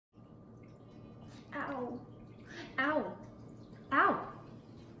Ow. Ow. Ow.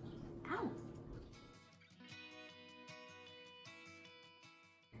 Ow.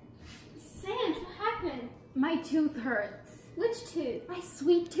 Sanj, what happened? My tooth hurts. Which tooth? My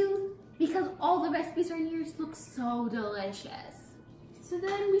sweet tooth, because all the recipes on yours look so delicious. So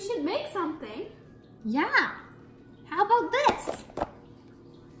then we should make something. Yeah. How about this?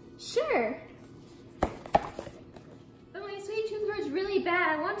 Sure. But my sweet tooth hurts really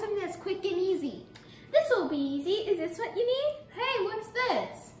bad. I want something that's quick and easy. This will be easy. Is this what you need? Hey, what's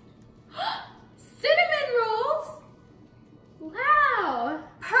this? Cinnamon rolls! Wow.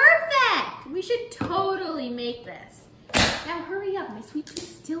 Perfect! We should totally make this. Now hurry up, my sweet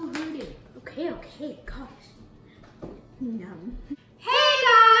tooth still hurting. Okay, gosh. Yum. Hey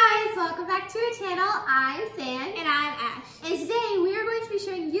guys! Welcome back to our channel. I'm Sanj. And I'm Ash. And today we are going to be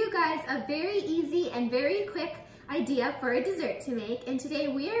showing you guys a very easy and very quick idea for a dessert to make. And today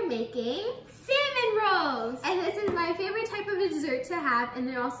we are making Cinnamon rolls. And this is my favorite type of a dessert to have, and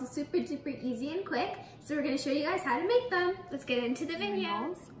they're also super duper easy and quick. So we're going to show you guys how to make them. Let's get into the video.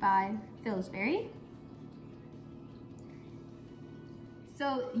 Rolls by Pillsbury.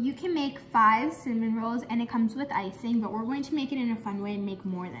 So you can make 5 cinnamon rolls and it comes with icing, but we're going to make it in a fun way and make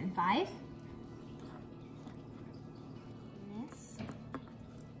more than 5.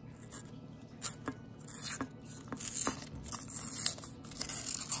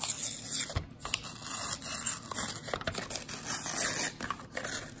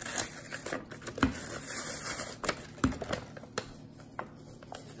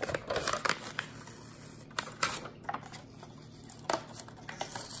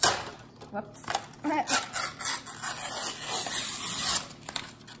 Whoops.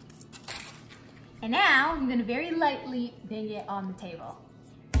 And now I'm gonna very lightly bang it on the table.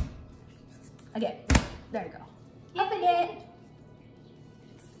 Again, there we go. Open it.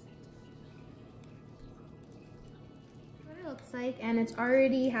 What it looks like, and it's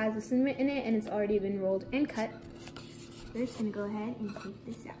already has a cinnamon in it, and it's already been rolled and cut. We're just gonna go ahead and take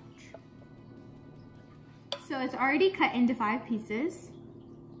this out. So it's already cut into 5 pieces.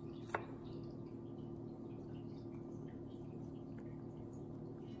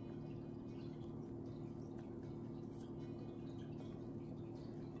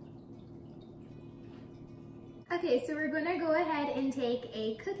 Okay, so we're gonna go ahead and take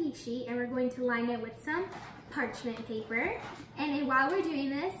a cookie sheet and we're going to line it with some parchment paper. And then while we're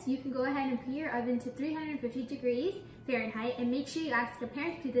doing this, you can go ahead and put your oven to 350 degrees Fahrenheit, and make sure you ask a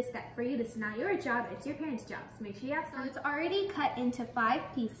parent to do this step for you. This is not your job, it's your parent's job. So make sure you ask them. So it's already cut into 5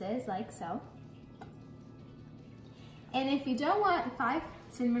 pieces, like so. And if you don't want 5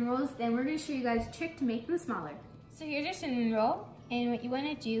 cinnamon rolls, then we're gonna show you guys a trick to make them smaller. So here's your cinnamon roll, and what you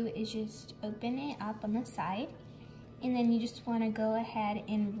wanna do is just open it up on the side. And then you just want to go ahead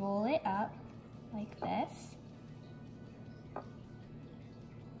and roll it up like this.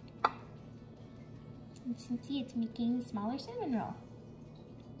 And you can see it's making a smaller cinnamon roll.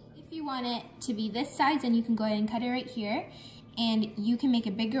 If you want it to be this size, then you can go ahead and cut it right here. And you can make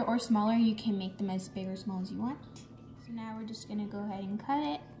it bigger or smaller. You can make them as big or small as you want. So now we're just going to go ahead and cut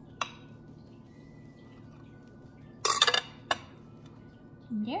it.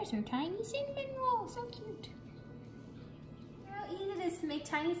 And there's our tiny cinnamon roll. So cute. How easy it is to make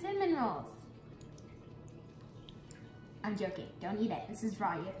tiny cinnamon rolls. I'm joking, don't eat it. This is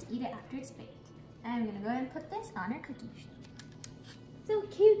raw, you have to eat it after it's baked. And I'm gonna go ahead and put this on our cookie sheet. So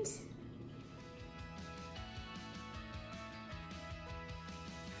cute.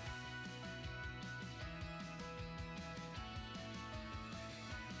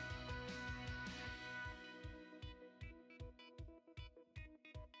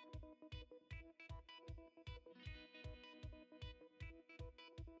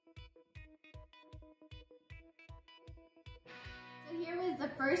 So here was the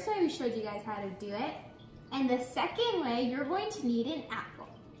first way we showed you guys how to do it. And the second way, you're going to need an apple.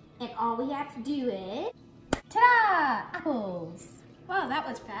 And all we have to do is, ta-da! Apples. Wow, that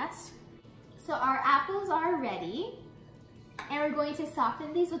was fast. So our apples are ready. And we're going to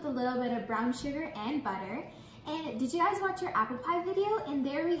soften these with a little bit of brown sugar and butter. And did you guys watch our apple pie video? And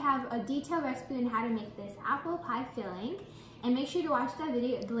there we have a detailed recipe on how to make this apple pie filling. And make sure to watch that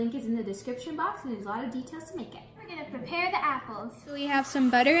video. The link is in the description box and there's a lot of details to make it. We're gonna prepare the apples. So we have some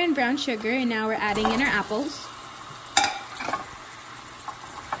butter and brown sugar, and now we're adding in our apples.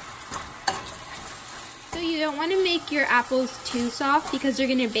 So you don't want to make your apples too soft because they're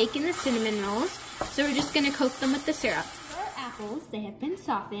gonna bake in the cinnamon rolls. So we're just gonna coat them with the syrup. For our apples, they have been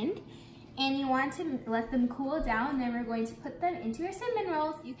softened, and you want to let them cool down, and then we're going to put them into your cinnamon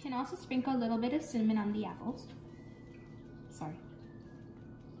rolls. You can also sprinkle a little bit of cinnamon on the apples. Sorry.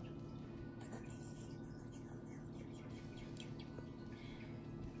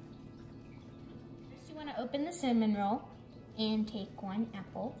 want to open the cinnamon roll and take one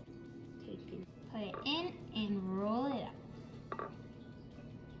apple, put it in and roll it up.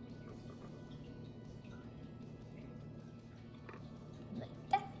 Like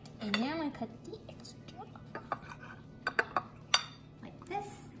that. And then I'm going to cut the extra off. Like this.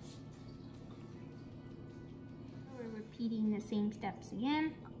 We're repeating the same steps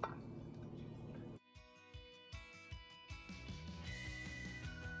again.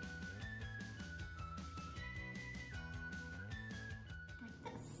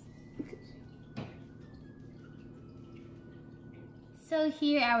 So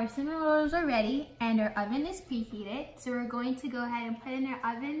here our cinnamon rolls are ready and our oven is preheated. So we're going to go ahead and put in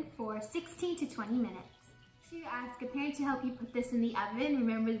our oven for 16 to 20 minutes. Make sure you ask a parent to help you put this in the oven.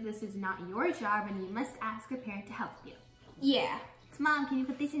 Remember, this is not your job and you must ask a parent to help you. Yeah. So Mom, can you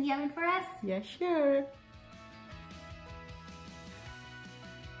put this in the oven for us? Yeah, sure.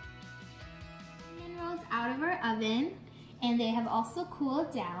 Cinnamon rolls out of our oven and they have also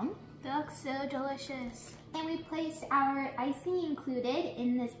cooled down. They look so delicious. And we placed our icing included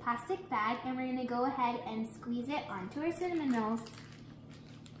in this plastic bag and we're gonna go ahead and squeeze it onto our cinnamon rolls.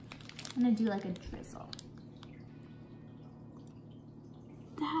 I'm gonna do like a drizzle.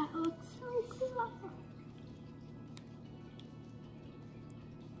 That looks so cool.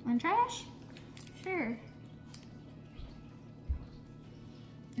 Wanna try, Ash? Sure.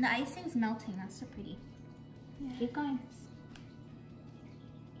 And the icing's melting, that's so pretty. Yeah. Keep going.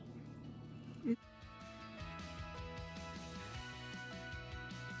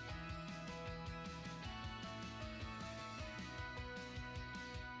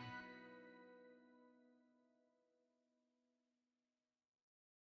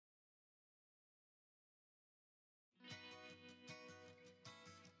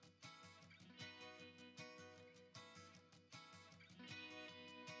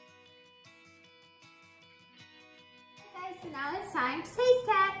 So now it's time to taste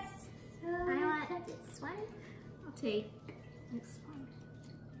test. So I want this one. I'll take this one.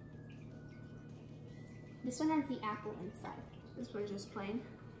 This one has the apple inside. This one's just plain.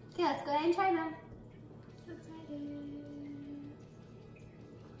 Okay, let's go ahead and try them. So excited.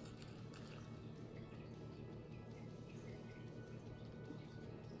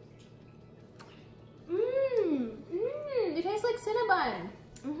 They taste like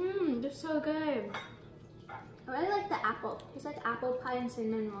Cinnabon. They're so good. I really like the apple. It's like apple pie and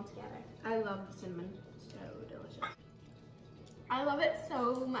cinnamon all together. I love the cinnamon. So delicious. I love it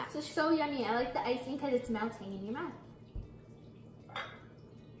so much. It's so yummy. I like the icing because it's melting in your mouth.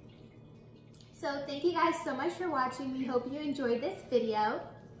 So thank you guys so much for watching. We hope you enjoyed this video.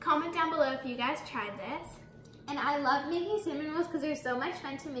 Comment down below if you guys tried this. And I love making cinnamon rolls because they're so much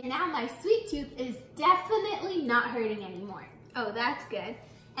fun to make. Now my sweet tooth is definitely not hurting anymore. Oh, that's good.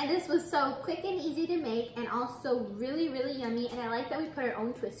 And this was so quick and easy to make and also really, really yummy. And I like that we put our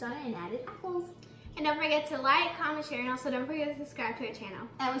own twist on it and added apples. And don't forget to like, comment, share, and also don't forget to subscribe to our channel.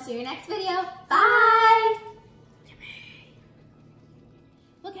 And we'll see you in your next video. Bye!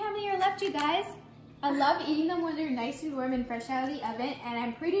 Look how many are left, you guys. I love eating them when they're nice and warm and fresh out of the oven. And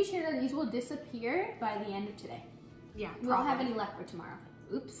I'm pretty sure that these will disappear by the end of today. Yeah, we won't have any left for tomorrow.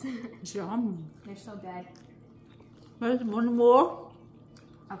 Oops. Yum. They're so good. There's one more.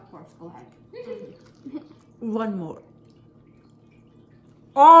 Of course, go ahead. One more.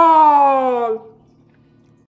 Oh!